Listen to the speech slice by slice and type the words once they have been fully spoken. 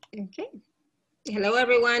Okay. Hello,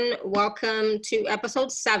 everyone. Welcome to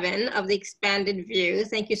episode 7 of the Expanded View.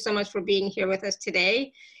 Thank you so much for being here with us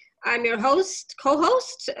today. I'm your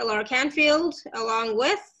co-host, Laura Canfield, along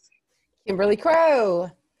with Kimberly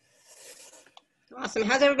Crow. Awesome.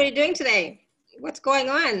 How's everybody doing today? What's going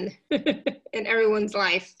on in everyone's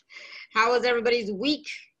life? How was everybody's week?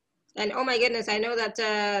 And oh my goodness, I know that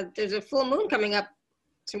there's a full moon coming up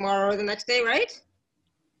tomorrow or the next day, right?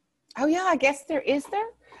 Oh yeah, I guess there is.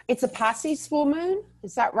 It's a Pisces full moon.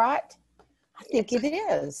 Is that right? I think it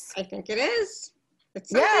is. I think it is.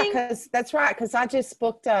 Yeah, because that's right. Because I just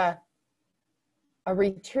booked a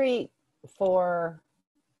retreat for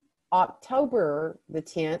October the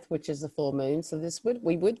 10th, which is a full moon. So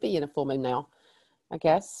we would be in a full moon now, I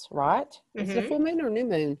guess, right? Mm-hmm. Is it a full moon or new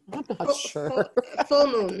moon? I'm not sure. Full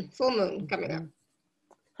moon coming up.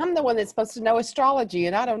 I'm the one that's supposed to know astrology,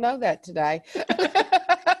 and I don't know that today.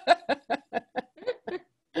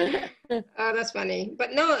 Oh, that's funny.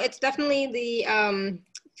 But no, it's definitely the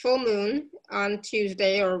full moon on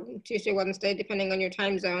Tuesday or Tuesday, Wednesday, depending on your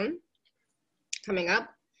time zone coming up.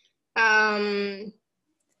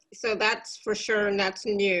 So that's for sure, and that's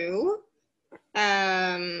new.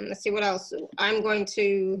 Let's see what else. I'm going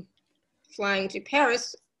to flying to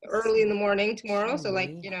Paris early in the morning tomorrow. So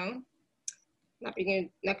not going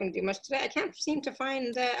to do much today. I can't seem to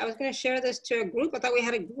find I was going to share this to a group. I thought we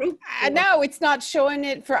had a group. I know it's not showing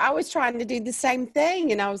it I was trying to do the same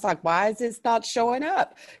thing, and I was like, why is this not showing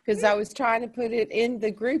up? Because I was trying to put it in the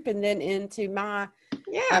group and then into my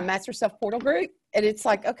Master Self Portal group, and it's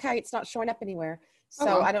like, okay, it's not showing up anywhere.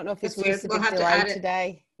 So I don't know if it's just a big delay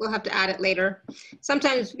today. We'll have to add it later.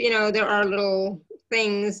 Sometimes, there are little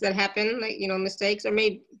things that happen, like, mistakes, or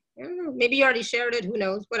maybe, I don't know, maybe you already shared it. Who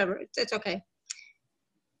knows? Whatever. It's okay.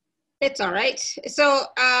 It's all right. So,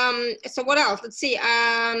 so what else? Let's see.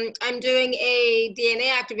 I'm doing a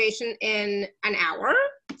DNA activation in an hour.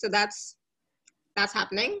 So that's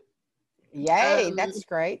happening. Yay, that's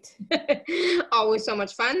great. Always so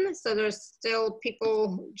much fun. So there's still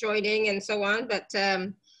people joining and so on, but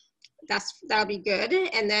that'll be good.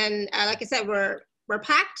 And then, like I said, we're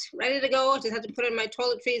packed, ready to go. Just have to put in my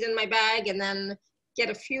toiletries in my bag and then get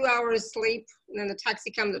a few hours sleep. And then the taxi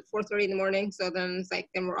comes at 4:30 in the morning. So then it's like,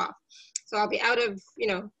 then we're off. So I'll be out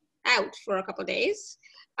for a couple of days.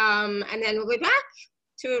 And then we'll be back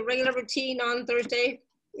to a regular routine on Thursday.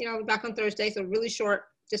 I'll be back on Thursday. So really short.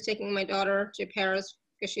 Just taking my daughter to Paris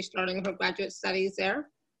because she's starting her graduate studies there.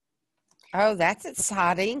 Oh, that's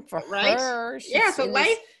exciting for her. She's so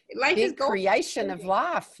life is creation of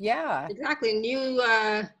life. Yeah, exactly.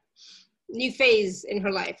 New phase in her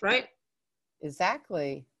life, right?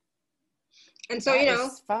 Exactly. And so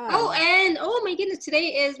fun. Oh my goodness,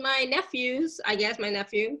 today is my nephew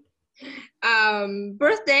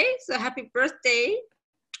birthday. So happy birthday,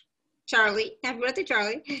 Charlie. Happy birthday,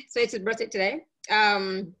 Charlie. So it's his birthday today.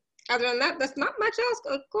 Other than that, there's not much else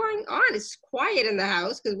going on. It's quiet in the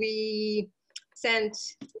house because we sent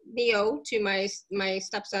Neo to my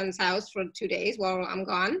stepson's house for 2 days while I'm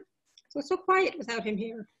gone. So it's so quiet without him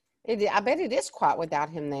here. I bet it is quiet without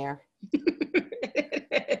him there.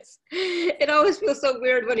 It always feels so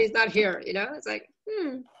weird when he's not here, It's like,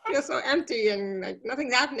 it feels so empty and like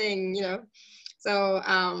nothing's happening, So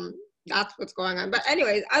that's what's going on. But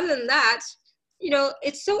anyways, other than that,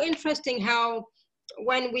 it's so interesting how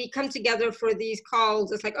when we come together for these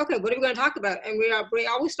calls, it's like, okay, what are we going to talk about? And we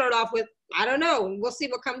always start off with, I don't know, we'll see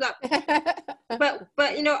what comes up. but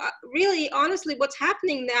really, honestly, what's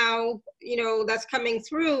happening now, that's coming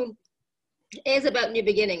through is about new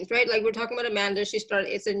beginnings, right? Like we're talking about Amanda,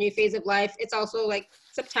 it's a new phase of life. It's also like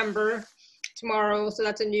September tomorrow, so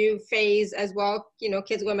that's a new phase as well,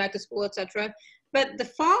 kids going back to school, etc. But the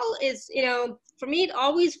fall is, for me, it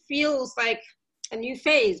always feels like a new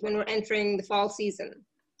phase when we're entering the fall season,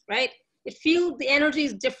 right? The energy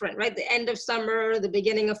is different, right? The end of summer, the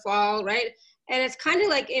beginning of fall, right? And it's kind of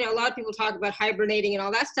like, a lot of people talk about hibernating and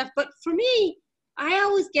all that stuff. But for me, I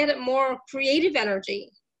always get it more creative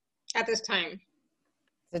energy at this time.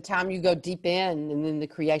 The time you go deep in and then the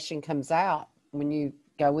creation comes out when you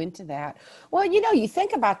go into that. Well, you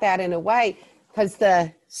think about that in a way, because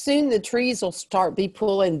soon the trees will start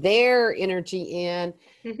pulling their energy in.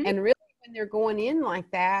 Mm-hmm. And really when they're going in like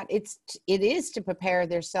that, it is to prepare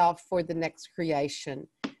themselves for the next creation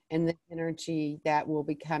and the energy that will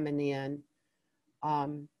be coming in.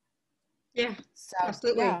 So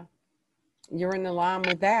absolutely. Yeah, you're in the line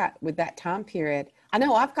with that time period. I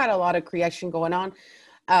know I've got a lot of creation going on.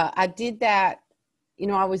 I did that,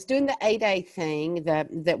 I was doing the 8-day thing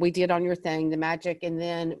that we did on your thing, the magic. And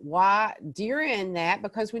then during that,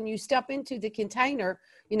 because when you step into the container,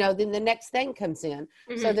 then the next thing comes in.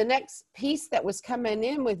 So Mhm. the next piece that was coming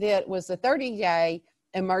in with it was a 30-day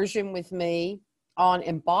immersion with me on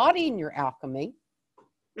embodying your alchemy.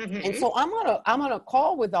 And Mhm. so I'm on a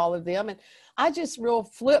call with all of them, and I just real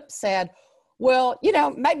flip said, well,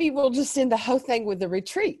 maybe we'll just end the whole thing with the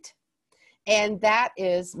retreat. And that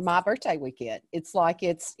is my birthday weekend. It's like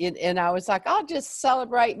and I was like, I'll just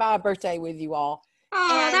celebrate my birthday with you all.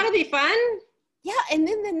 Oh, And that'll be fun. yeah, and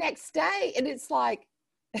then the next day, and it's like,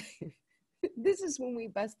 this is when we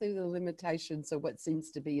bust through the limitations of what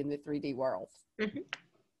seems to be in the 3D world. Mhm.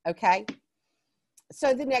 Okay.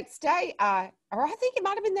 So the next day, or I think it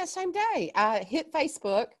might have been that same day, I hit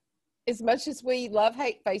Facebook, as much as we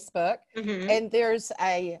hate Facebook. Mhm. And there's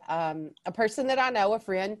a person that I know, a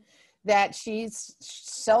friend, that she's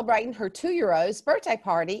celebrating her 2-year-old's birthday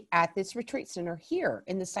party at this retreat center here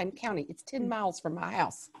in the same county. It's 10 miles from my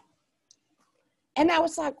house. And I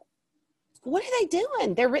was like, what are they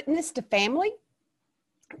doing? They're renting this to family.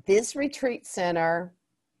 This retreat center,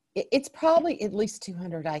 it's probably at least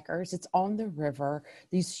 200 acres. It's on the river,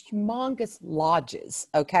 these humongous lodges,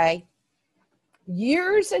 okay?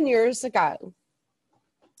 Years and years ago,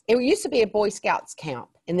 it used to be a Boy Scouts camp,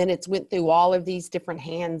 and then it's went through all of these different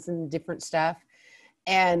hands and different stuff.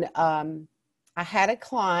 And I had a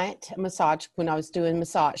client, a massage, when I was doing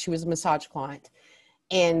massage. She was a massage client,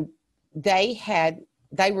 and they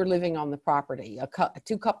were living on the property.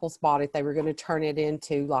 Two couples bought it. They were going to turn it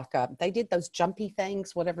into they did those jumpy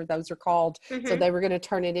things, whatever those are called. Mhm. So they were going to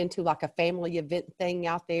turn it into like a family event thing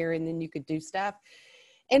out there, and then you could do stuff.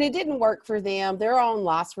 And it didn't work for them. Their own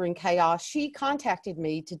lives were in chaos. She contacted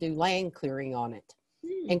me to do land clearing on it.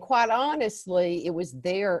 And quite honestly, it was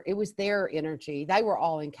their energy. They were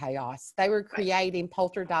all in chaos. They were creating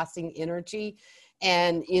poltergeisting energy,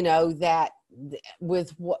 and that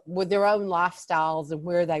with their own lifestyles and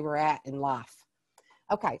where they were at in life.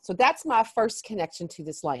 Okay, so that's my first connection to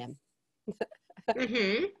this land.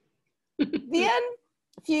 Mhm. Then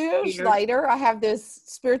a few years later, I have this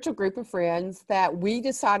spiritual group of friends that we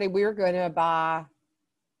decided we were going to buy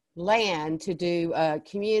land to do a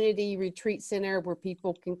community retreat center where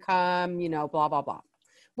people can come, blah, blah, blah.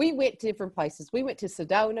 We went to different places. We went to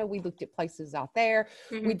Sedona. We looked at places out there.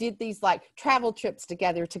 Mhm. We did these travel trips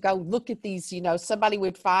together to go look at these, somebody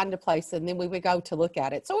would find a place and then we would go to look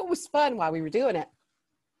at it. So it was fun while we were doing it.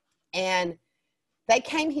 And they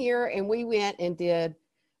came here and we went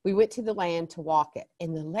to the land to walk it.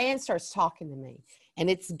 And the land starts talking to me and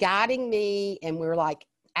it's guiding me. And we're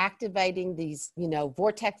activating these,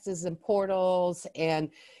 vortexes and portals. And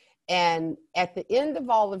at the end of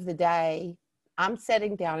all of the day, I'm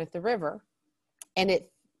sitting down at the river, and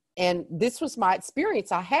this was my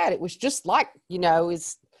experience I had. It was just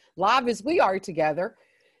as live as we are together.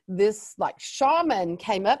 This shaman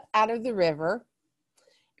came up out of the river,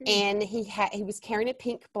 and he was carrying a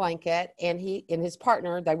pink blanket, and he and his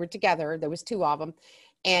partner, they were together. There was two of them,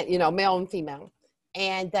 and male and female,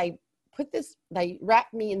 and they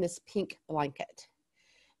wrapped me in this pink blanket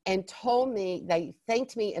and they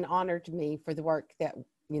thanked me and honored me for the work that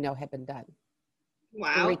had been done.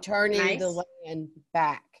 Wow. Returning Nice. the land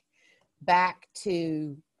back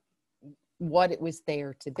to what it was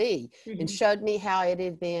there to be. Mhm. And showed me how it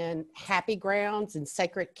had been happy grounds and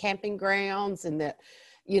sacred camping grounds, and that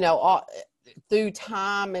all through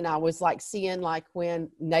time. And I was seeing when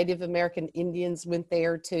Native American Indians went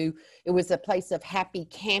there it was a place of happy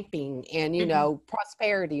camping and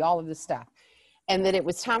prosperity, all of this stuff. And that it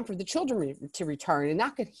was time for the children to return, and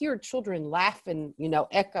I could hear children laughing,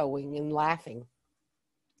 echoing and laughing.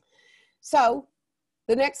 So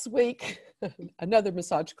the next week, another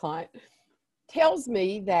massage client tells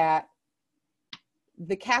me that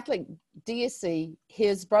the Catholic diocese,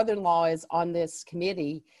 his brother-in-law, is on this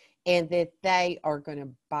committee and that they are going to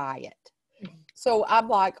buy it. So I'm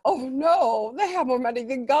like, oh no, they have more money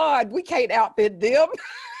than God. We can't outbid them.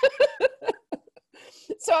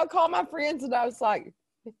 So I called my friends and I was like,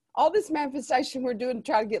 all this manifestation we're doing to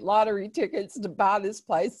try to get lottery tickets to buy this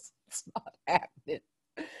place, it's not happening.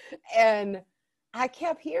 And I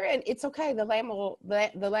kept hearing, it's okay, the lamb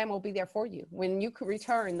will be there for you. When you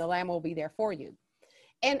return, the lamb will be there for you.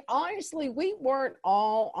 And honestly, we weren't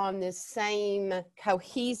all on this same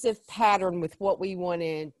cohesive pattern with what we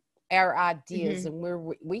wanted, our ideas, Mm-hmm.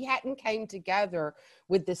 and we hadn't came together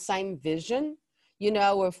with the same vision,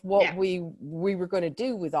 of what we were going to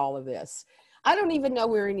do with all of this. I don't even know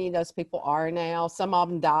where any of those people are now. Some of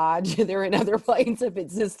them died. They're in other planes of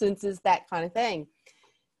existences, that kind of thing.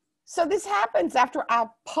 So this happens after I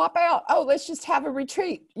pop out. Oh, let's just have a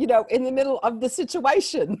retreat, you know, in the middle of the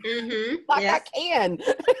situation. Mm-hmm. Like Yes. I can.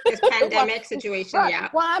 This pandemic situation, Right. yeah.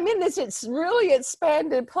 While I'm in this, it's really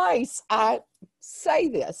expanded place. I say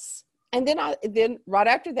this. And then right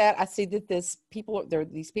after that, I see that these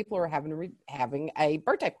people are having a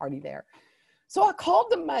birthday party there. So I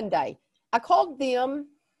called them Monday. I called them.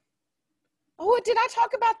 Oh, did I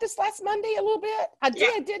talk about this last Monday a little bit? I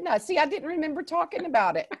did, didn't I? See, I didn't remember talking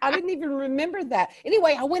about it. I didn't even remember that.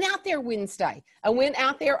 Anyway, I went out there Wednesday. I went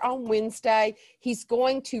out there on Wednesday. He's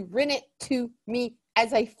going to rent it to me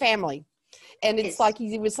as a family. And it's like,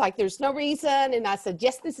 he was like, there's no reason. And I said,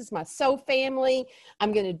 yes, this is my soul family.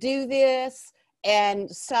 I'm going to do this. And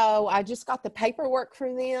so I just got the paperwork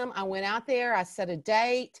from them. I went out there. I set a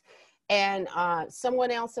date. And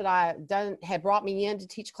someone else that had brought me in to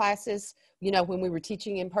teach classes, you know, when we were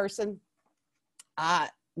teaching in person, I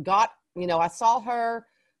saw her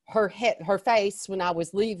face when I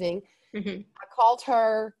was leaving. Mm-hmm. I called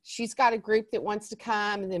her. She's got a group that wants to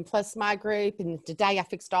come, and then plus my group. And today I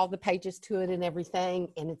fixed all the pages to it and everything.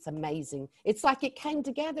 And it's amazing. It's like it came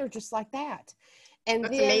together just like that. And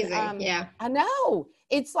That's then, amazing. Yeah. I know.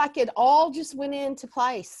 It's like it all just went into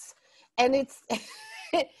place. And it's,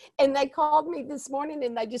 and they called me this morning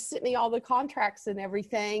and they just sent me all the contracts and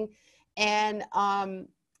everything. And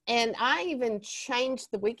I even changed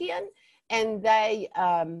the weekend, and they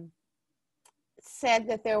said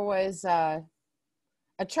that there was a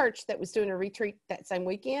church that was doing a retreat that same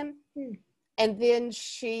weekend. And then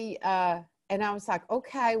and I was like,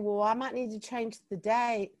 okay, well, I might need to change the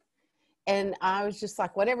date. And I was just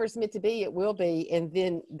like, whatever's meant to be, it will be. And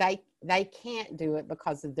then they can't do it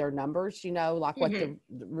because of their numbers, you know, like what the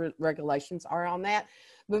regulations are on that.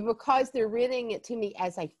 But because they're renting it to me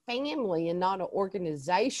as a family and not an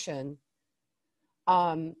organization,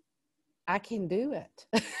 I can do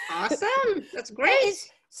it. Awesome. That's great.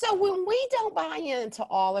 So when we don't buy into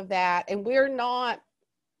all of that, and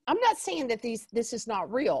I'm not saying that this is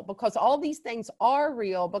not real, because all these things are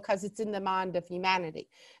real because it's in the mind of humanity.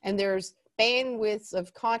 And there's bandwidths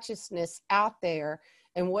of consciousness out there,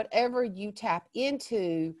 and whatever you tap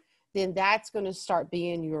into, then that's going to start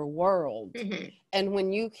being your world. Mm-hmm. And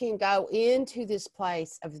when you can go into this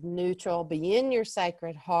place of neutral, be in your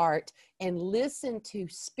sacred heart and listen to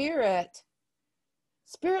spirit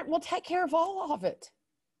will take care of all of it.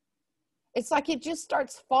 It's like it just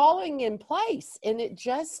starts falling in place, and it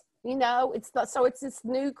just, you know, it's this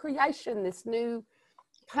new creation, this new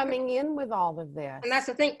coming in with all of this. And that's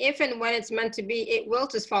the thing. If and when it's meant to be, it will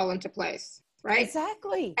just fall into place, right?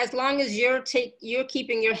 Exactly. As long as you're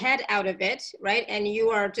keeping your head out of it, right? And you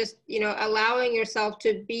are just, you know, allowing yourself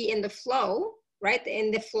to be in the flow, right?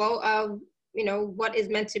 In the flow of, you know, what is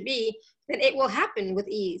meant to be, then it will happen with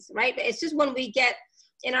ease, right? But it's just when we get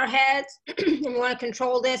in our heads and we want to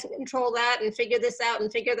control this, control that, and figure this out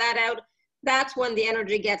and figure that out, that's when the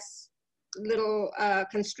energy gets a little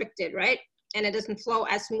constricted, right? And it doesn't flow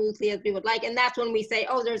as smoothly as we would like. And that's when we say,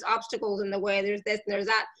 oh, there's obstacles in the way, there's this and there's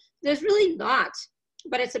that. There's really not.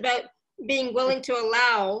 But it's about being willing to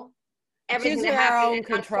allow everything to happen. Our own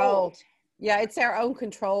control. Yeah, it's our own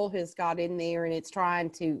control has got in there, and it's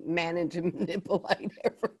trying to manage and manipulate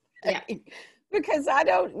everything. Yeah. Because I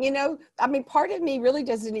don't, you know, I mean, part of me really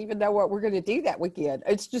doesn't even know what we're going to do that weekend.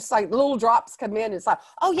 It's just like little drops come in. It's like,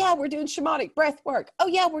 oh yeah, we're doing shamanic breath work. Oh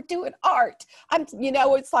yeah, we're doing art.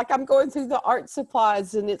 It's like I'm going through the art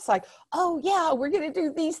supplies, and it's like, oh yeah, we're going to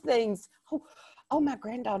do these things. Oh, my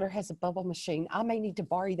granddaughter has a bubble machine. I may need to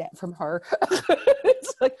borrow that from her.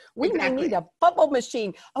 It's like, we may need a bubble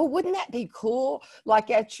machine. Oh, wouldn't that be cool?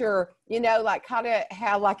 Like at your, you know, like kind of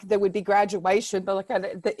how like there would be graduation, but like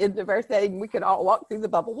at the end of everything, we could all walk through the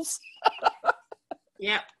bubbles.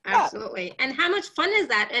 Yeah, absolutely. And how much fun is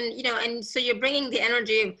that? And, you know, and so you're bringing the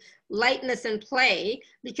energy of lightness and play,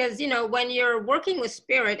 because, you know, when you're working with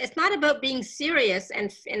spirit, it's not about being serious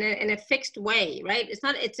and in a fixed way, right?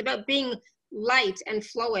 It's about being light and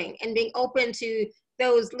flowing and being open to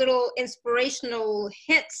those little inspirational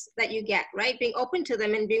hits that you get, right? Being open to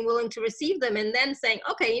them and being willing to receive them, and then saying,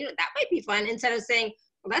 okay, you know, that might be fun, instead of saying,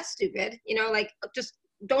 well, that's stupid, you know, like just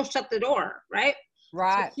don't shut the door, right?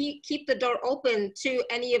 Right. So keep the door open to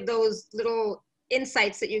any of those little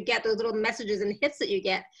insights that you get, those little messages and hits that you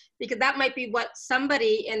get, because that might be what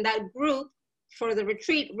somebody in that group for the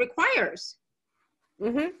retreat requires.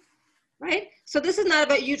 Mm-hmm. Right? So this is not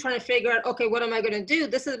about you trying to figure out, okay, what am I going to do?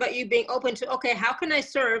 This is about you being open to, okay, how can I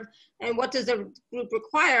serve, and what does the group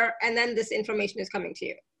require? And then this information is coming to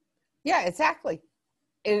you. Yeah, exactly.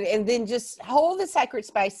 And then just hold the sacred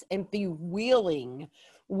space and be willing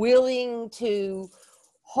to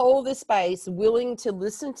hold the space, willing to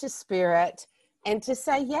listen to spirit and to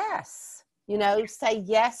say yes, you know, say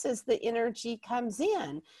yes as the energy comes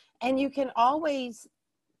in. And you can always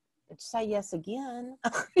say yes again.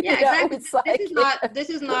 Yeah, You know, exactly. it's like, This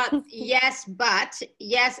is not yes, but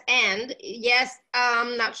yes, and yes,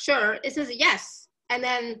 not sure. It says yes, and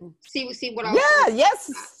then see what else. yeah, yes,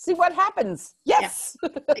 see what happens. Yeah, Yes.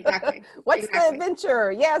 exactly. What's the Exactly.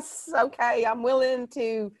 adventure? Yes, okay, I'm willing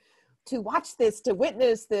to watch this, to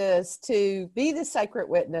witness this, to be the sacred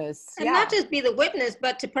witness. And not Yeah. just be the witness,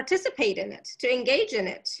 but to participate in it, to engage in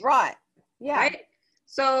it. Right. Yeah. Right.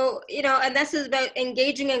 So, you know, and this is about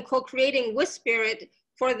engaging and co-creating with spirit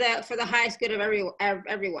for the highest good of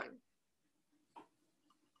everyone.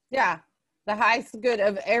 Yeah. The highest good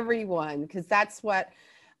of everyone, because that's what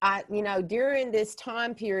I, you know, during this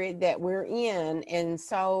time period that we're in, and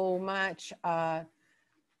so much,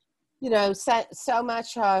 you know, so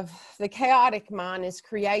much of the chaotic mind is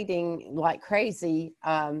creating like crazy.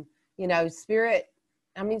 You know, spirit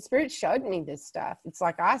showed me this stuff. It's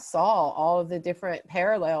like I saw all of the different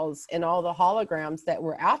parallels and all the holograms that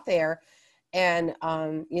were out there, and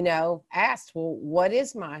you know, asked, well, what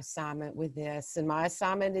is my assignment with this? And my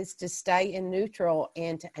assignment is to stay in neutral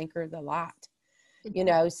and to anchor the light. You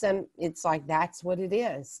know, it's like, that's what it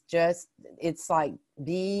is. Just, it's like,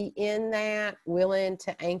 be in that, willing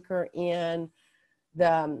to anchor in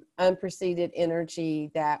the unpreceded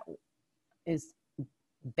energy that is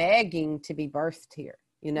begging to be birthed here.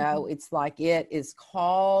 You know, it's like it is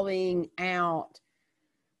calling out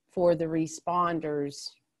for the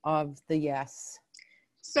responders of the yes.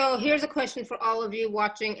 So here's a question for all of you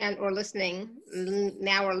watching and or listening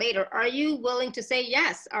now or later. Are you willing to say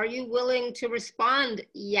yes? Are you willing to respond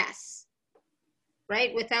yes?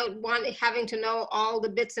 Right? Without having to know all the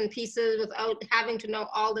bits and pieces, without having to know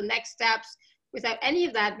all the next steps, without any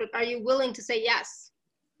of that, but are you willing to say yes?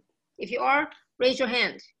 If you are, raise your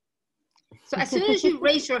hand. So as soon as you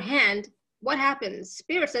raise your hand, what happens?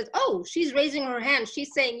 Spirit says, oh, she's raising her hand.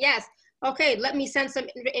 She's saying yes. Okay, let me send some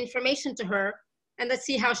information to her and let's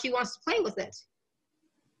see how she wants to play with it.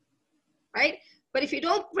 Right? But if you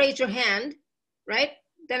don't raise your hand, right,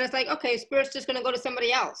 then it's like, okay, Spirit's just going to go to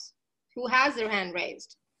somebody else who has their hand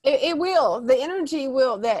raised. It will. The energy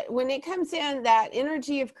will, that when it comes in, that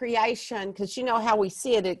energy of creation, because you know how we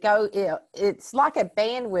see it, it's like a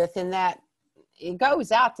bandwidth in that it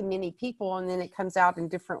goes out to many people and then it comes out in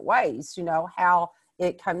different ways, you know, how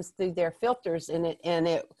it comes through their filters, and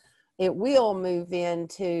it will move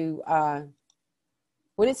into,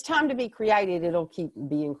 when it's time to be created, it'll keep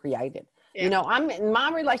being created. Yeah. You know, I'm in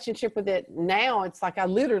my relationship with it now. It's like, I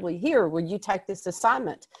literally hear, will you take this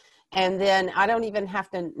assignment? And then I don't even have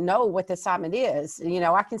to know what the assignment is. You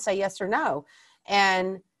know, I can say yes or no.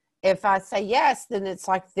 And if I say yes, then it's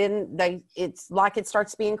like, it's like it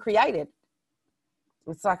starts being created.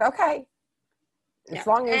 It's like, okay, as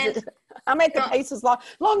long as I'm at the pace, as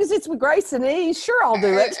long as it's with grace and ease, sure, I'll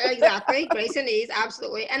do it. Exactly, grace and ease,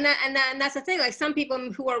 absolutely. And that's the thing. Like, some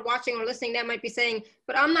people who are watching or listening now might be saying,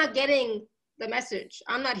 but I'm not getting the message.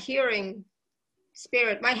 I'm not hearing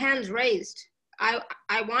Spirit. My hand's raised. I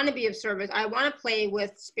want to be of service. I want to play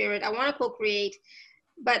with Spirit. I want to co-create,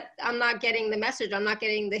 but I'm not getting the message. I'm not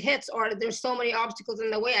getting the hits, or there's so many obstacles in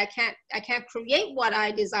the way. I can't create what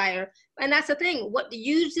I desire. And that's the thing. What do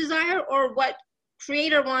you desire, or what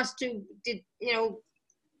Creator wants to, you know,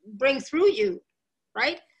 bring through you,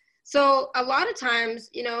 right? So a lot of times,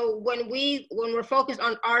 you know, when we're focused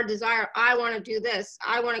on our desire, I want to do this,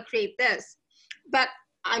 I want to create this, but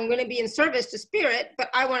I'm going to be in service to Spirit, but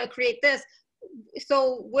I want to create this.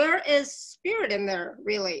 So where is Spirit in there,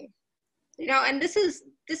 really? You know, and this is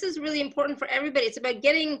really important for everybody. It's about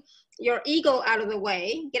getting your ego out of the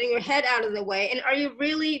way, getting your head out of the way. And are you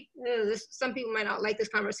really, some people might not like this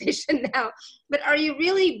conversation now, but are you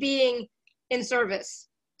really being in service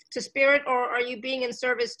to Spirit, or are you being in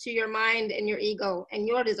service to your mind and your ego and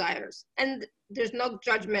your desires? And there's no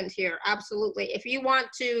judgment here. Absolutely. If you want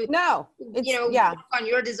to, you know, work on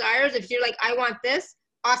your desires, if you're like, I want this,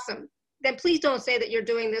 awesome. Then please don't say that you're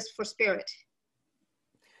doing this for Spirit.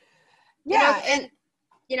 Yeah. You know, and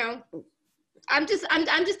you know, I'm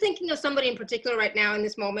just thinking of somebody in particular right now in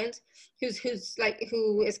this moment who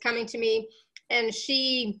is coming to me, and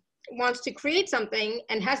she wants to create something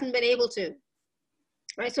and hasn't been able to.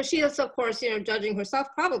 Right. So she is, of course, you know, judging herself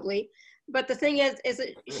probably. But the thing is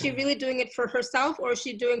she really doing it for herself, or is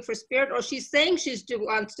she doing for Spirit, or she's saying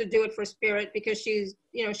wants to do it for Spirit because she's,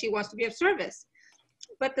 you know, she wants to be of service.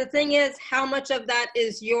 But the thing is, how much of that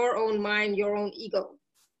is your own mind, your own ego?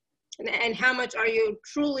 And how much are you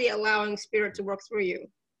truly allowing Spirit to work through you?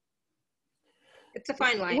 It's a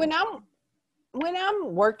fine line. when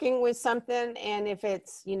I'm working with something, and if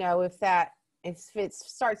it's, you know, if it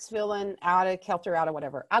starts feeling out of kilter, out of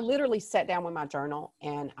whatever, I literally sat down with my journal,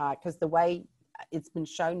 and because the way it's been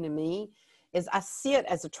shown to me is I see it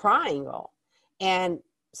as a triangle, and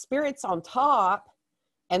spirit's on top,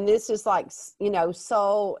 and this is like, you know,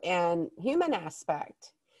 soul and human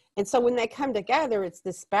aspect. And so when they come together, it's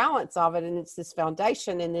this balance of it, and it's this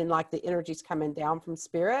foundation, and then like the energy's coming down from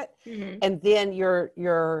spirit, and then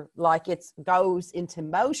you're like, it goes into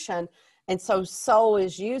motion. And so soul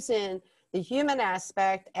is using the human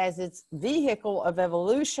aspect as its vehicle of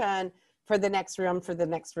evolution for the next realm, for the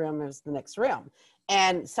next realm is the next realm.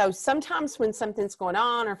 And so sometimes when something's going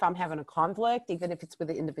on, or if I'm having a conflict, even if it's with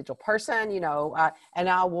an individual person, you know, and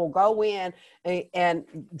I will go in and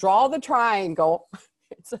draw the triangle.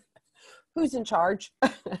 It's who's in charge.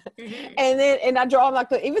 And I draw them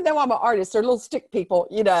like, even though I'm an artist, they're little stick people,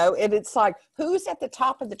 you know, and it's like, who's at the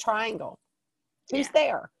top of the triangle? Who's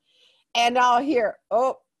there? And I'll hear,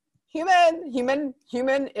 oh, human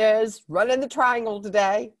is running the triangle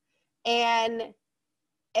today. And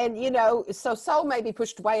you know, so soul may be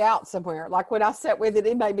pushed way out somewhere. Like when I sat with it,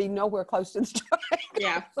 it may be nowhere close to the triangle.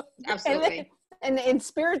 Yeah, absolutely. And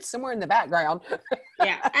spirit's somewhere in the background.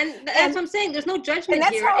 Yeah, and that's what I'm saying. There's no judgment and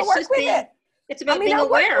that's here. How I it's work just with being, it. It's about I mean, being I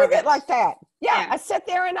aware work of with it. it like that. Yeah, I sit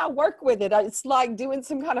there and I work with it. It's like doing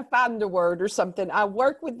some kind of find a word or something. I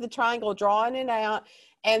work with the triangle, drawing it out,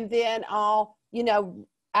 and then I'll, you know,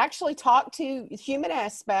 actually talk to human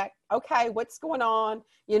aspect. Okay, what's going on?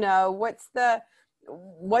 You know, what's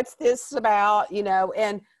this about? You know,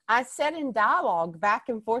 and I set in dialogue back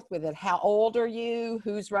and forth with it. How old are you?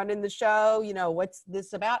 Who's running the show? You know, what's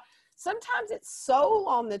this about? Sometimes it's soul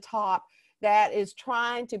on the top that is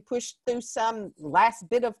trying to push through some last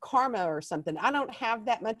bit of karma or something. I don't have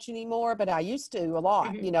that much anymore, but I used to a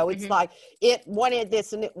lot. You know, it's like it wanted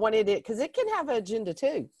this and it wanted it, because it can have an agenda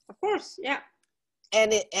too. Of course, yeah.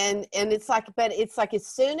 And it's like, but it's like, as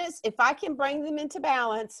soon as, if I can bring them into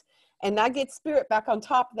balance, and I get spirit back on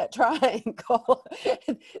top of that triangle,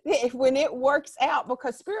 when it works out,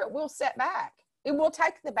 because spirit will set back. It will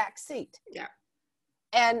take the back seat. Yeah.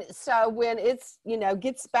 And so when it's, you know,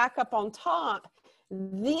 gets back up on top,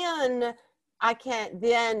 then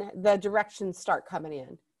then the directions start coming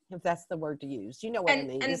in, if that's the word to use. You know what I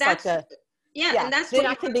mean? And it's that's, like and that's then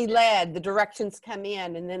I can be led, the directions come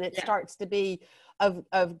in, and then it starts to be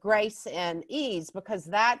of grace and ease, because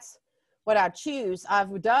that's what I choose.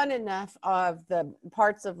 I've done enough of the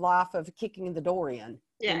parts of life of kicking the door in.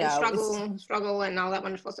 Yeah, you know, and struggle and all that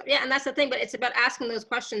wonderful stuff. Yeah, and that's the thing, but it's about asking those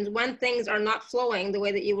questions when things are not flowing the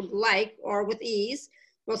way that you would like, or with ease.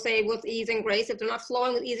 We'll say with ease and grace. If they're not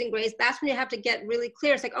flowing with ease and grace, that's when you have to get really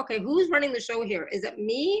clear. It's like, okay, who's running the show here? Is it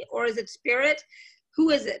me, or is it spirit?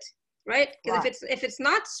 Who is it, right? Because if it's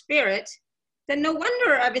not spirit, then no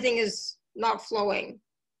wonder everything is not flowing.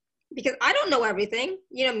 Because I don't know everything.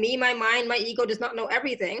 You know, me, my mind, my ego does not know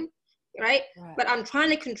everything, right? But I'm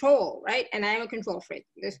trying to control, right? And I am a control freak.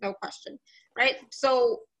 There's no question, right?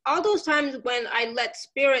 So all those times when I let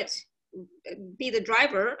spirit be the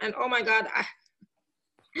driver, and oh my God,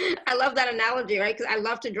 I love that analogy, right? Because I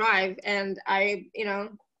love to drive, and I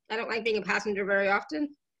don't like being a passenger very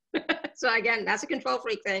often. So again, that's a control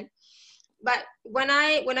freak thing. But when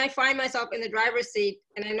I find myself in the driver's seat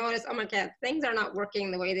and I notice, oh my God, things are not working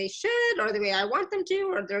the way they should, or the way I want them to,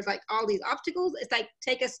 or there's like all these obstacles, it's like,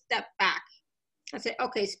 take a step back. I say,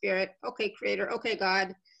 okay, spirit, okay, creator, okay,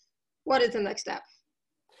 God, what is the next step?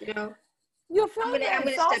 You know? You'll feel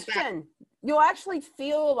exhaustion. You'll actually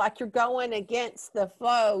feel like you're going against the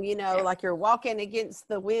flow, you know, like you're walking against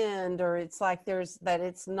the wind, or it's like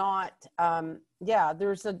it's not,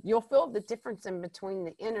 you'll feel the difference in between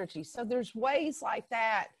the energy. So there's ways like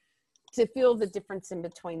that to feel the difference in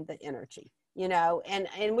between the energy, you know,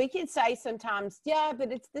 and we can say sometimes, yeah,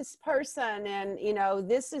 but it's this person, and, you know,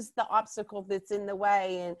 this is the obstacle that's in the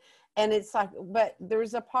way. And it's like, but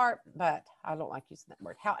there's a part, but I don't like using that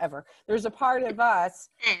word. However, there's a part of us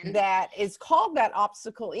that is called that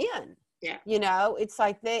obstacle in. Yeah. You know, it's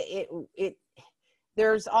like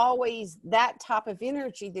there's always that type of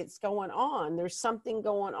energy that's going on. There's something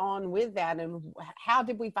going on with that. And how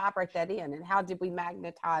did we vibrate that in? And how did we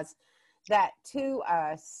magnetize that to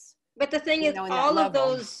us? But the thing is, all of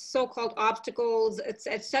those so-called obstacles,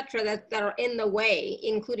 etc., that are in the way,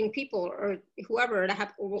 including people or whoever,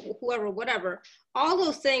 whatever, all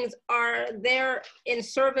those things are there in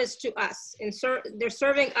service to us. They're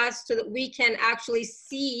serving us so that we can actually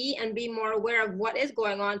see and be more aware of what is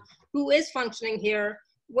going on, who is functioning here,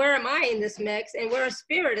 where am I in this mix, and where is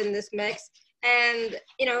spirit in this mix. And,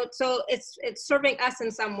 you know, so it's serving us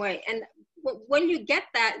in some way. And when you get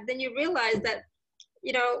that, then you realize that,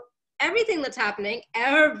 you know, everything that's happening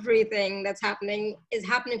is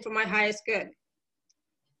happening for my highest good.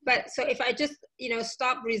 But so if I just, you know,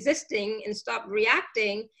 stop resisting and stop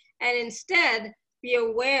reacting, and instead be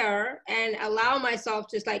aware and allow myself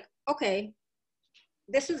just like, okay,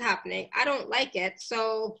 this is happening. I don't like it.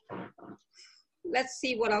 So let's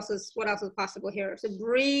see what else is possible here. So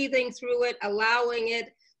breathing through it, allowing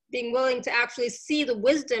it, being willing to actually see the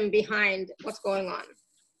wisdom behind what's going on.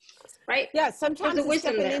 Right? Yeah, sometimes the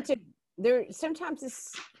wisdom sometimes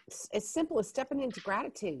it's as simple as stepping into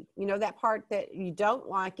gratitude. You know, that part that you don't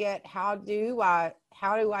like it, how do I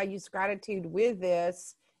use gratitude with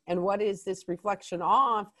this, and what is this reflection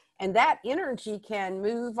of? And that energy can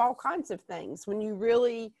move all kinds of things when you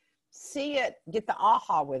really see it, get the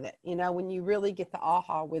aha with it. You know, when you really get the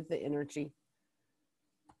aha with the energy,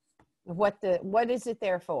 what is it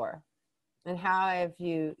there for, and how have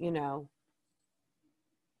you, you know,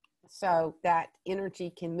 so that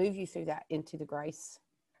energy can move you through that into the grace.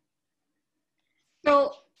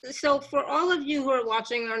 So for all of you who are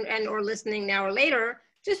watching or listening now or later,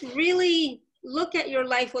 just really look at your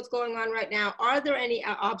life, what's going on right now. Are there any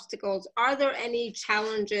obstacles? Are there any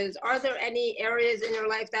challenges? Are there any areas in your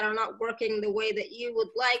life that are not working the way that you would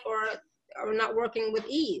like, or are not working with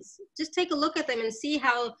ease? Just take a look at them and see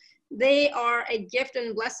how they are a gift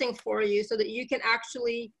and blessing for you, so that you can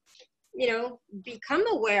actually, you know, become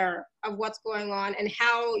aware of what's going on and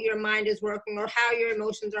how your mind is working, or how your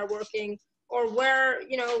emotions are working, or where,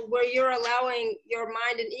 you know, where you're allowing your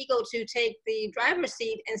mind and ego to take the driver's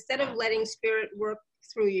seat instead of letting spirit work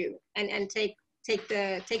through you and take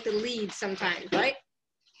the lead sometimes, right?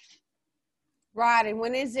 Right. And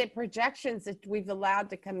when is it projections that we've allowed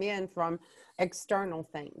to come in from external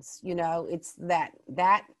things? You know, it's that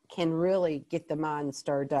can really get the mind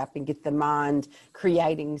stirred up and get the mind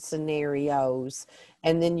creating scenarios.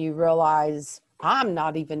 And then you realize, I'm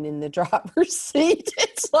not even in the driver's seat.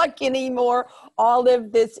 It's like anymore. All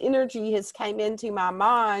of this energy has came into my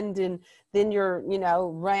mind, and then you're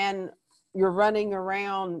running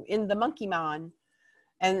around in the monkey mind.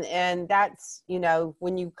 And that's, you know,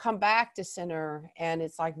 when you come back to center, and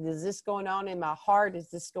it's like, is this going on in my heart? Is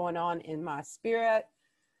this going on in my spirit?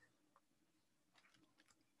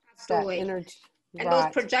 Absolutely. That energy. And right.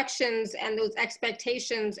 Those projections and those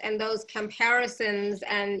expectations and those comparisons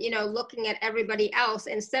and, you know, looking at everybody else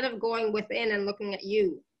instead of going within and looking at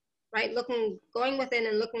you, right? Going within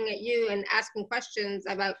and looking at you and asking questions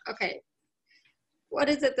about, okay, what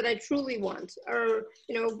is it that I truly want? Or,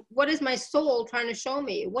 you know, what is my soul trying to show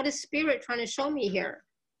me? What is spirit trying to show me here?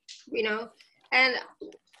 You know, and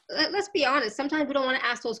let's be honest, sometimes we don't want to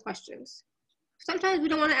ask those questions. Sometimes we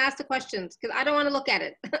don't want to ask the questions because I don't want to look at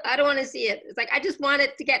it. I don't want to see it. It's like, I just want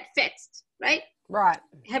it to get fixed, right? Right.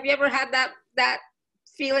 Have you ever had that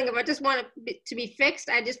feeling of, I just want it to be fixed?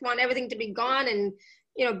 I just want everything to be gone and,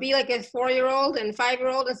 you know, be like a 4-year-old and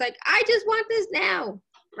 5-year-old. It's like, I just want this now,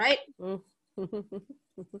 right?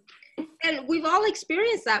 And we've all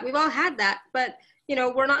experienced that. We've all had that, but, you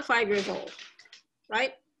know, we're not 5 years old,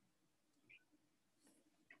 right?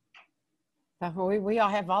 We all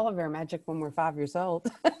have all of our magic when we're 5 years old.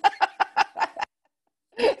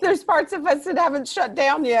 There's parts of us that haven't shut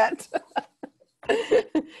down yet.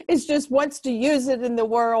 It's just wants to use it in the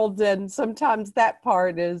world, and sometimes that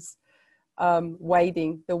part is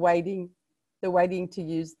waiting to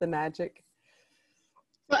use the magic.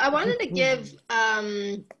 Well, I wanted to give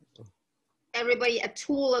everybody a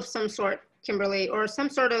tool of some sort, Kimberly, or some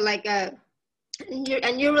sort of like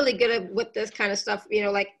and you're really good with this kind of stuff, you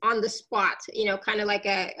know, like on the spot, you know, kind of like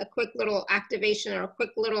a quick little activation or a quick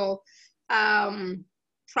little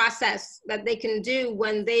process that they can do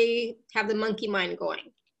when they have the monkey mind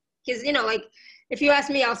going. Because, you know, like if you ask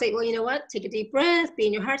me, I'll say, well, you know what, take a deep breath, be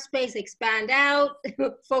in your heart space, expand out,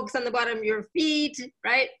 focus on the bottom of your feet,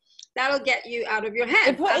 right? That'll get you out of your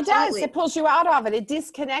head. It does. It pulls you out of it. It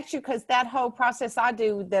disconnects you, because that whole process I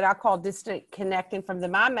do that I call disconnecting from the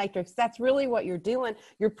mind matrix, that's really what you're doing.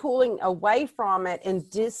 You're pulling away from it and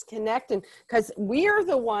disconnecting, because we're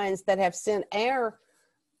the ones that have sent our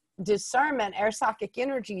discernment, our psychic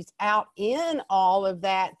energies out in all of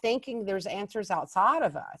that, thinking there's answers outside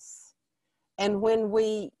of us. And when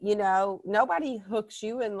we, you know, nobody hooks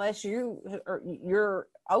you unless you're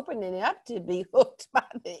opening up to be hooked by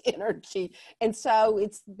the energy. And so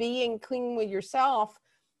it's being clean with yourself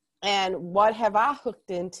and what have I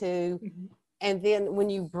hooked into. Mm-hmm. And then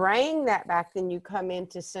when you bring that back, then you come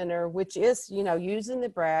into center, which is, you know, using the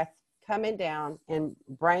breath, coming down and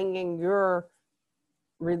bringing your,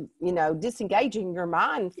 you know, disengaging your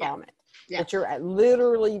mind from it. Yeah. That you're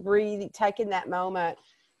literally breathing, taking that moment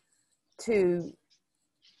to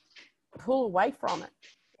pull away from it.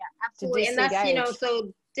 Yeah, absolutely. And that's, you know,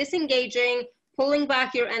 so disengaging, pulling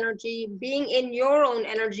back your energy, being in your own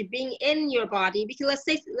energy, being in your body, because let's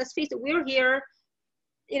face it, we're here,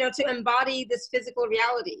 you know, to embody this physical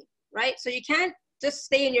reality, right? So you can't just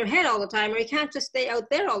stay in your head all the time, or you can't just stay out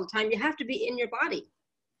there all the time. You have to be in your body,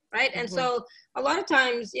 right? And so a lot of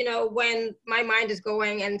times, you know, when my mind is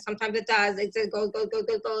going, and sometimes it does, it just goes,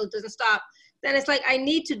 it doesn't stop. Then it's like, I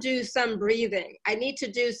need to do some breathing. I need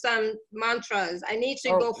to do some mantras. I need to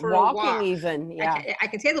go for a walk. Even, yeah. I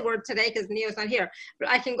can say the word today because Neo's not here, but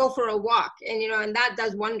I can go for a walk, and, you know, and that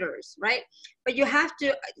does wonders, right? But you have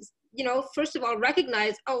to, you know, first of all,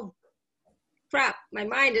 recognize, oh, crap, my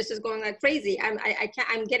mind is just going like crazy. I'm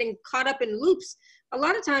getting caught up in loops. A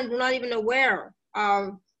lot of times we're not even aware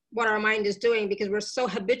of what our mind is doing because we're so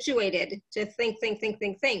habituated to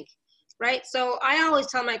think, right? So I always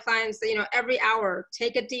tell my clients that, you know, every hour,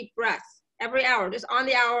 take a deep breath. Every hour, just on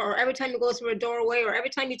the hour, or every time you go through a doorway, or every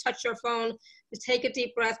time you touch your phone, just take a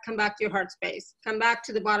deep breath, come back to your heart space, come back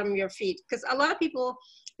to the bottom of your feet. Because a lot of people,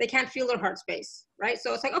 they can't feel their heart space, right?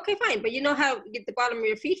 So it's like, okay, fine, but you know how the bottom of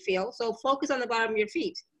your feet feel, so focus on the bottom of your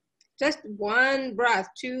feet. Just one breath,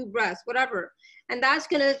 two breaths, whatever. And that's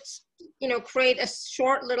gonna, you know, create a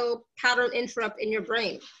short little pattern interrupt in your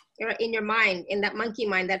brain, or in your mind, in that monkey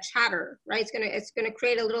mind, that chatter, right? It's gonna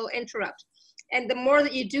create a little interrupt. And the more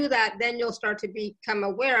that you do that, then you'll start to become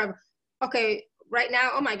aware of, okay, right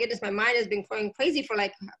now, oh my goodness, my mind has been going crazy for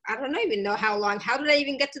like, I don't even know how long. How did I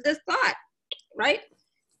even get to this thought, right?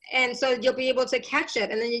 And so you'll be able to catch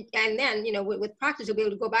it. And then, you know, with practice, you'll be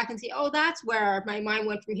able to go back and see, oh, that's where my mind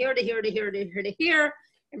went from here to here to here to here to here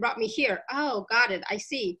and brought me here. Oh, got it. I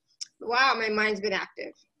see. Wow, my mind's been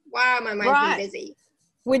active. Wow, my mind's been busy.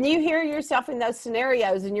 When you hear yourself in those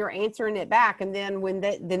scenarios and you're answering it back, and then when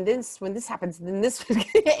this happens, then this,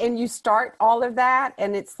 and you start all of that,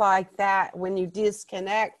 and it's like that, when you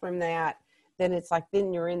disconnect from that, then it's like,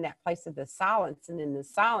 then you're in that place of the silence. And in the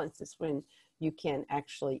silence is when you can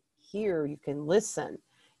actually hear, you can listen,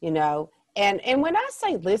 you know. And when I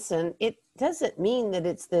say listen, it doesn't mean that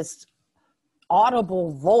it's this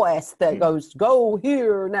audible voice that goes, go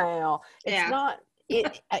here now. It's not.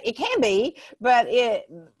 It can be, but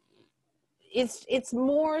it's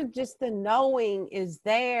more just the knowing is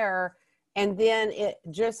there, and then it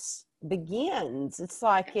just begins. It's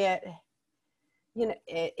like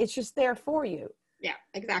it's just there for you. Yeah,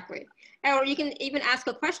 exactly. Or you can even ask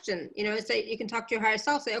a question. You know, say you can talk to your higher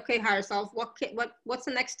self. Say, okay, higher self, what's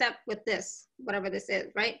the next step with this, whatever this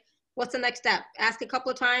is, right? What's the next step? Ask a couple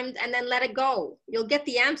of times and then let it go. You'll get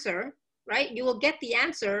the answer, right? You will get the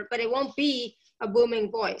answer, but it won't be a booming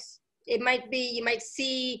voice. It might be, you might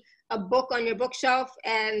see a book on your bookshelf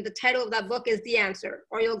and the title of that book is the answer.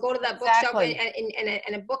 Or you'll go to that bookshelf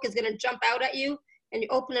and a book is going to jump out at you, and you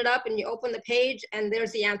open it up and you open the page and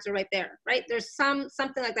there's the answer right there, right? There's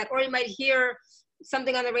something like that. Or you might hear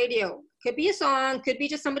something on the radio. Could be a song, could be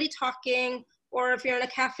just somebody talking, or if you're in a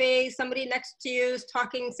cafe, somebody next to you is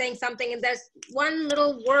talking, saying something, and there's one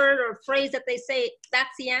little word or phrase that they say,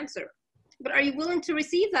 that's the answer. But are you willing to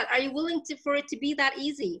receive that? Are you willing for it to be that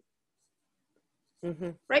easy?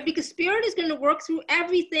 Mm-hmm. Right? Because spirit is going to work through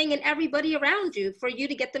everything and everybody around you for you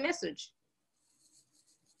to get the message.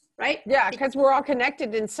 Right? Yeah, because we're all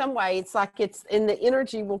connected in some way. It's like the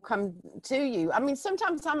energy will come to you. I mean,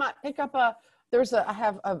 sometimes I might pick up I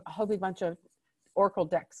have a whole bunch of Oracle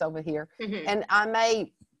decks over here, and I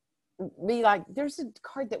may be like, there's a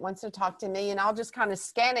card that wants to talk to me, and I'll just kind of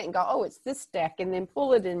scan it and go, oh, it's this deck, and then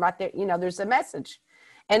pull it in right there. You know, there's a message.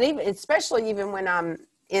 And especially when I'm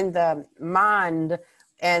in the mind,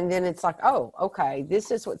 and then it's like, oh, okay,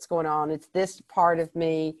 this is what's going on. It's this part of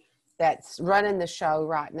me that's running the show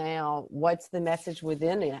right now. What's the message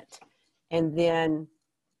within it? And then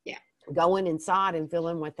going inside and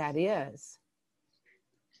feeling what that is.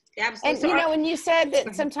 Absolutely. And, and you said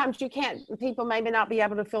that sometimes people maybe not be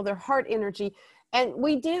able to feel their heart energy. And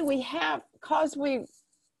we have, because we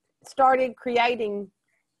started creating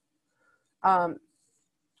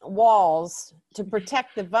walls to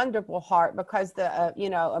protect the vulnerable heart because the,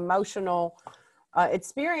 emotional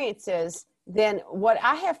experiences, then what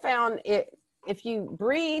I have found, if you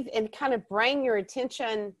breathe and kind of bring your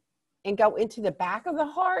attention and go into the back of the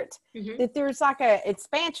heart, that there's like a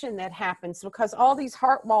expansion that happens because all these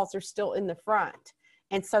heart walls are still in the front.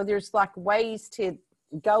 And so there's like ways to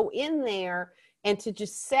go in there and to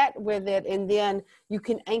just set with it. And then you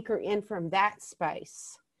can anchor in from that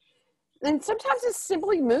space. And sometimes it's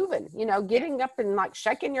simply moving, getting up and like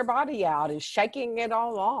shaking your body out and shaking it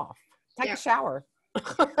all off. Take a shower.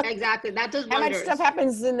 Exactly. That does How much wonders. stuff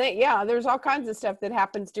happens in that? Yeah, there's all kinds of stuff that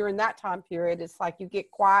happens during that time period. It's like you get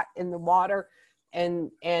quiet in the water,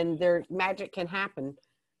 and their magic can happen.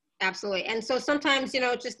 Absolutely. And so sometimes,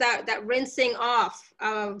 just that rinsing off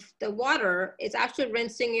of the water is actually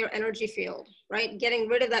rinsing your energy field, right? Getting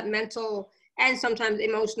rid of that mental and sometimes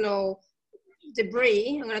emotional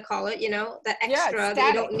debris, I'm going to call it, that extra that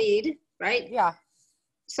you don't need, right? Yeah.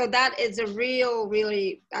 So that is that's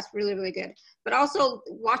really, really good. But also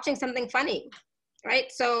watching something funny,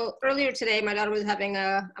 right? So earlier today, my daughter was having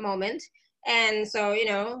a moment. And so,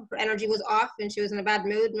 her energy was off and she was in a bad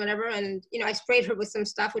mood and whatever. And, I sprayed her with some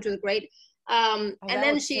stuff, which was great. And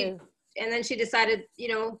then she decided,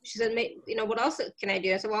 she said, what else can I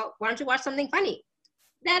do? I said, well, why don't you watch something funny?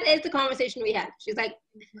 That is the conversation we had. She's like,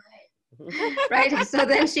 right. So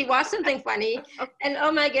then she watched something funny and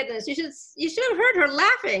oh my goodness, you should have heard her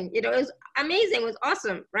laughing. It was amazing. It was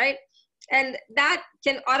awesome. Right. And that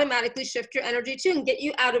can automatically shift your energy too and get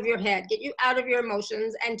you out of your head, get you out of your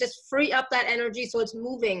emotions and just free up that energy so it's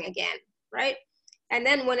moving again, right? And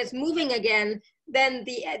then when it's moving again, then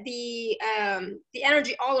the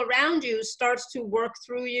energy all around you starts to work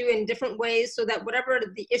through you in different ways so that whatever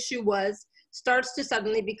the issue was starts to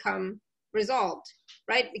suddenly become resolved,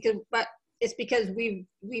 right? But it's because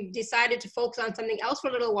we've decided to focus on something else for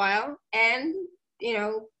a little while and,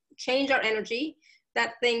 change our energy.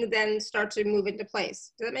 That thing then starts to move into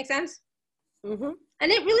place. Does that make sense? Mm-hmm.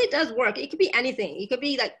 And it really does work. It could be anything. It could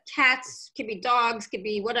be like cats, could be dogs, could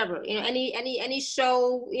be whatever, any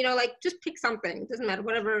show, like just pick something. It doesn't matter,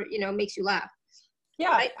 whatever, makes you laugh.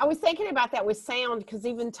 Yeah, right? I was thinking about that with sound because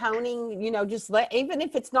even toning, just even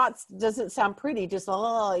if it's doesn't sound pretty, just,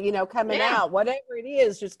 coming out, whatever it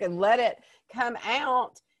is, just gonna let it come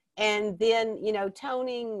out. And then,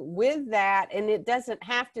 toning with that, and it doesn't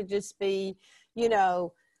have to just be,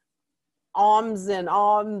 ohms and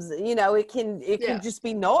ohms, it can just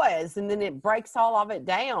be noise, and then it breaks all of it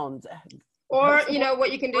down. Or,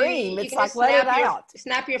 what you can do, you it's can like let it out.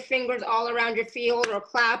 Snap your fingers all around your field or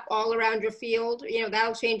clap all around your field.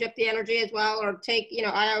 That'll change up the energy as well. Or take,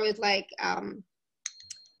 I always like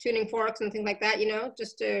tuning forks and things like that,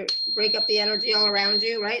 just to break up the energy all around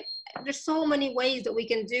you, right? There's so many ways that we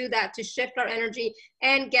can do that to shift our energy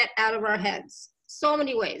and get out of our heads. So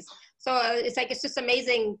many ways. So it's just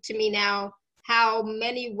amazing to me now how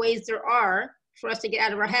many ways there are for us to get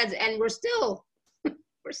out of our heads, and we're still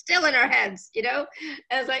in our heads, and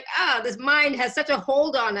it's like, this mind has such a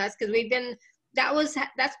hold on us because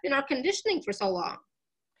that's been our conditioning for so long.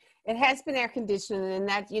 It has been our conditioning, and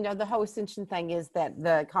that, the whole ascension thing is that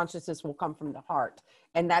the consciousness will come from the heart,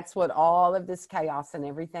 and that's what all of this chaos and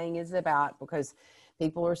everything is about, because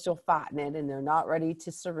people are still fighting it and they're not ready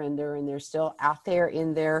to surrender, and they're still out there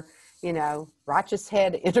in their, righteous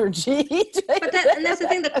head energy. And that's the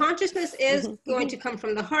thing, the consciousness is going to come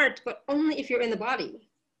from the heart, but only if you're in the body.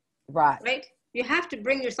 Right? You have to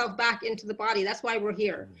bring yourself back into the body. That's why we're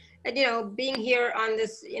here. And, being here on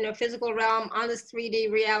this, physical realm, on this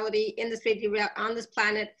 3D reality, in this 3D reality, on this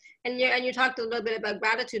planet. And you talked a little bit about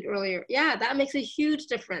gratitude earlier. Yeah, that makes a huge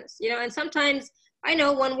difference, and sometimes I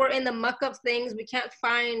know when we're in the muck of things, we can't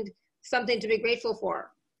find something to be grateful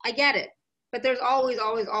for. I get it. But there's always,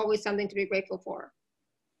 always, always something to be grateful for.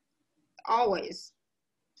 Always.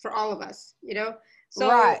 For all of us,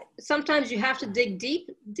 So sometimes you have to dig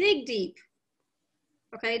deep.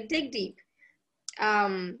 Okay, dig deep.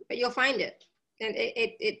 But you'll find it. And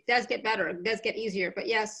it does get better. It does get easier. But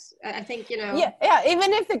yes, I think, Yeah,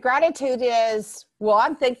 even if the gratitude is, well,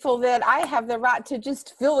 I'm thankful that I have the right to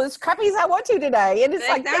just feel as crappy as I want to today. And it's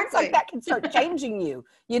like, things like that can start changing you.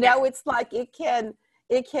 It's like it can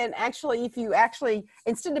actually, if you actually,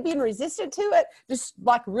 instead of being resistant to it, just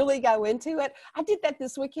like really go into it. I did that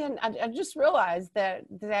this weekend. I just realized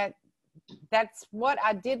that's what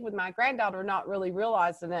I did with my granddaughter, not really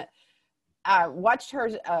realizing it. I watched her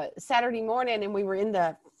Saturday morning, and we were in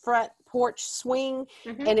the front porch swing,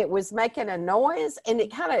 and it was making a noise, and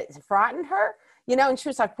it kind of frightened her, and she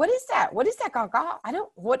was like, what is that? What is that, Gaga?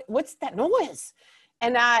 What's that noise?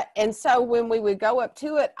 And so when we would go up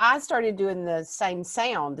to it, I started doing the same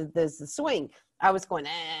sound as the swing. I was going,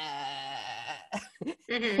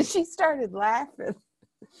 She started laughing.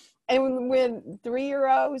 And when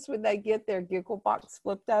 3-year-olds, when they get their giggle box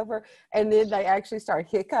flipped over, and then they actually start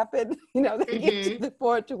hiccuping, they get to the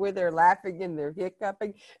point to where they're laughing and they're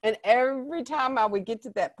hiccuping. And every time I would get to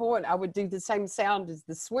that point, I would do the same sound as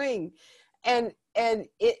the swing. And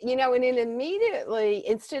it, and then immediately,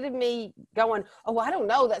 instead of me going, oh, I don't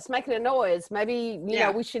know, that's making a noise, maybe,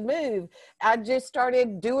 we should move, I just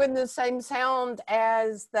started doing the same sound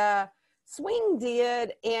as the swing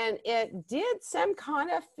did, and it did some kind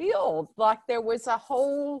of field, like there was a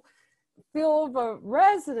whole field of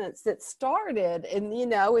resonance that started, and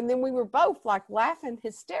and then we were both like laughing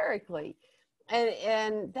hysterically,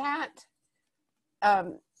 and that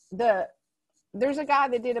there's a guy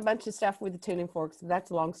that did a bunch of stuff with the tuning forks.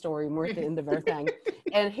 That's a long story, and we're at the end of our thing.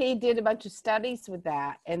 And he did a bunch of studies with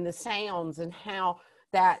that and the sounds and how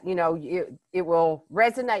that, it will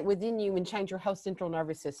resonate within you and change your whole central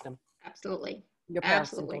nervous system. Absolutely. Your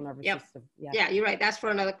paracental nervous system. Yeah, you're right. That's for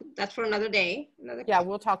another day. Yeah,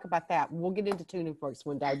 we'll talk about that. We'll get into tuning forks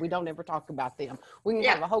one day. We don't ever talk about them. We can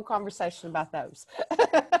have a whole conversation about those.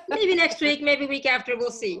 Maybe next week, maybe week after,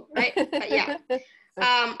 we'll see. Right? But yeah.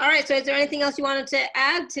 All right. So is there anything else you wanted to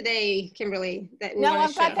add today, Kimberly?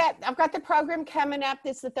 I've got the program coming up.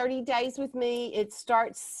 It's the 30 days with me. It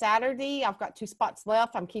starts Saturday. I've got 2 spots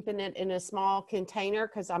left. I'm keeping it in a small container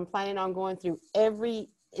because I'm planning on going through every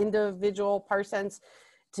individual person's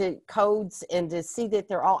codes and to see that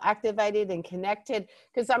they're all activated and connected,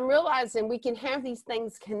 because I'm realizing we can have these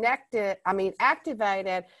things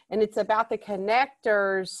activated, and it's about the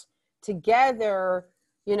connectors together.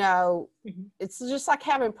 It's just like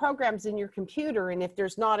having programs in your computer, and if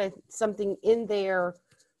there's not something in there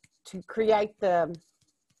to create the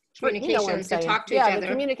communication, to talk to each other. The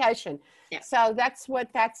communication. Yeah. So that's what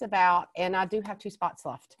that's about, and I do have 2 spots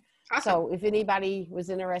left. Awesome. So if anybody was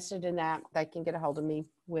interested in that, they can get a hold of me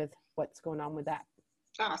with what's going on with that.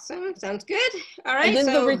 Awesome. Sounds good. All right. And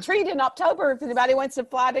then the retreat in October, if anybody wants to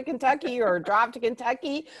fly to Kentucky or drive to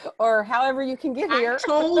Kentucky or however you can get here. I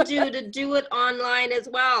told you to do it online as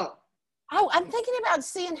well. Oh, I'm thinking about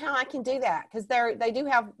seeing how I can do that, because they do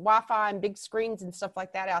have Wi-Fi and big screens and stuff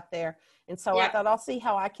like that out there. And so I thought I'll see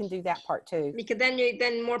how I can do that part too. Because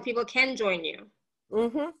then more people can join you.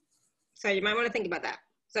 Mm-hmm. So you might want to think about that.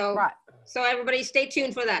 So So everybody stay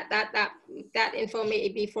tuned for that. That info may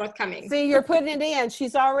be forthcoming. See, you're putting it in.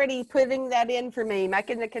 She's already putting that in for me,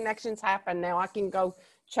 making the connections happen. Now I can go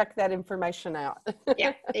check that information out.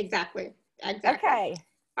 Yeah, exactly. Okay.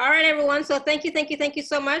 All right, everyone. So thank you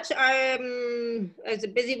so much. It's a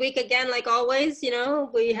busy week again, like always.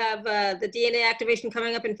 We have the DNA activation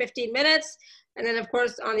coming up in 15 minutes. And then, of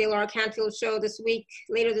course, on the Laura Canfield show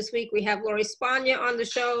later this week, we have Lori Spagna on the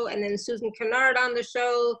show, and then Susan Kennard on the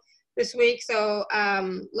show this week. So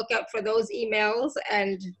look out for those emails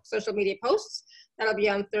and social media posts. That'll be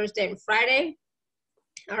on Thursday and Friday.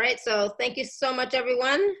 All right. So thank you so much,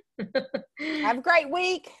 everyone. Have a great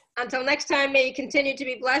week. Until next time, may you continue to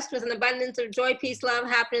be blessed with an abundance of joy, peace, love,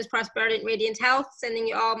 happiness, prosperity, and radiant health. Sending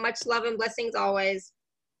you all much love and blessings always.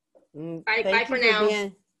 Bye for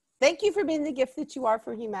now. Thank you for being the gift that you are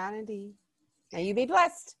for humanity. May you be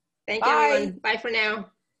blessed. Thank you, everyone. Bye for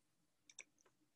now.